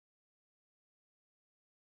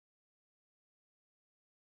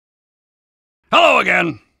Hello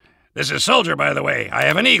again. This is Soldier, by the way. I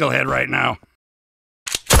have an eagle head right now.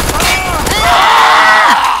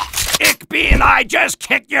 Ich bin, I just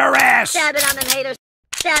kicked your ass! Stab it on them haters.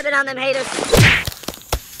 Stab it on them haters.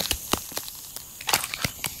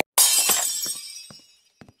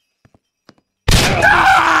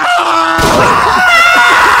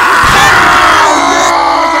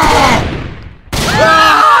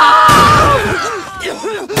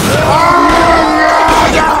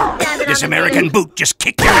 This American boot just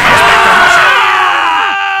kicked your ass back to Russia!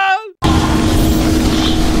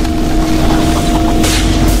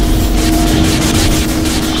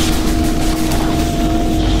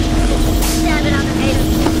 Stab it on them haters.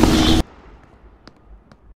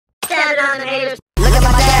 Stab it on them haters. Look at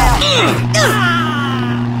my down.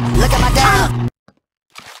 Look at my down.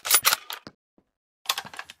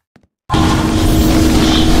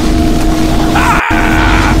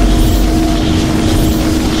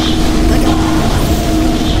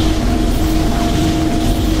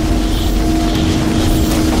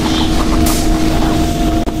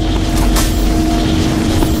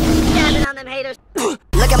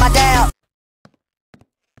 Look at my down.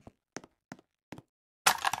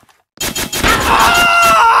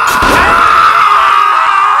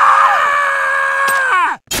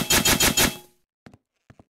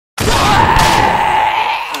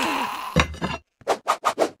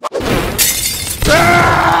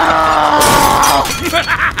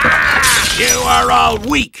 You are all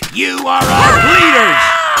weak. You are all bleeders.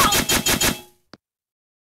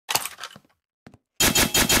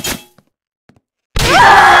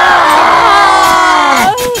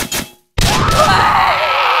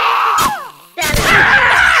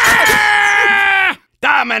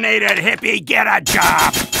 Dominated hippie, get a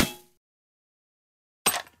job!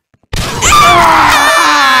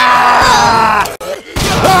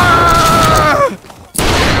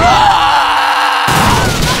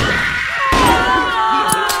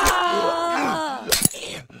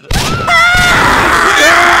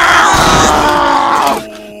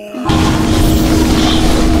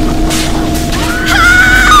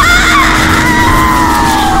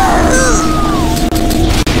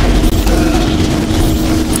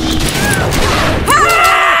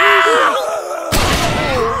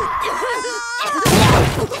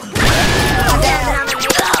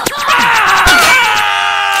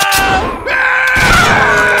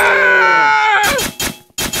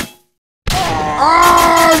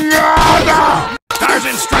 Stars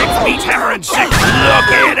and Stripes meets Hammer and Six.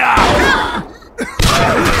 Look it up!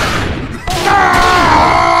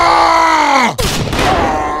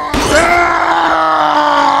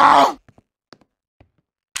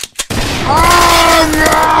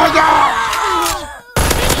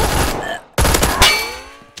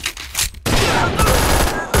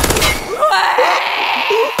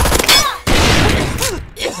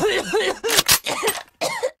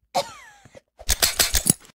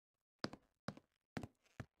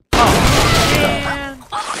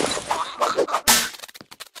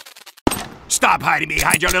 Stop hiding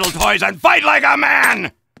behind your little toys and fight like a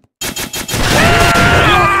man!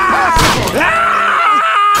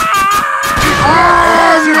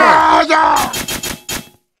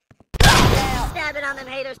 Stab it on them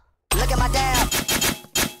haters. Look at my down.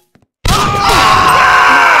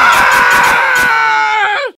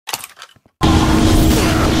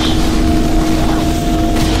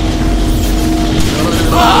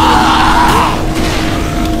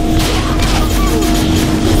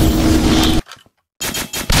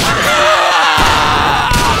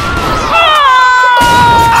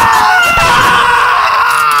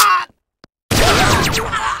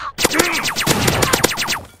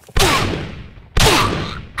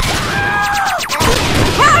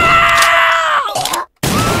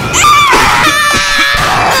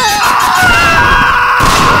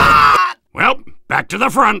 Well, back to the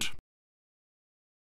front.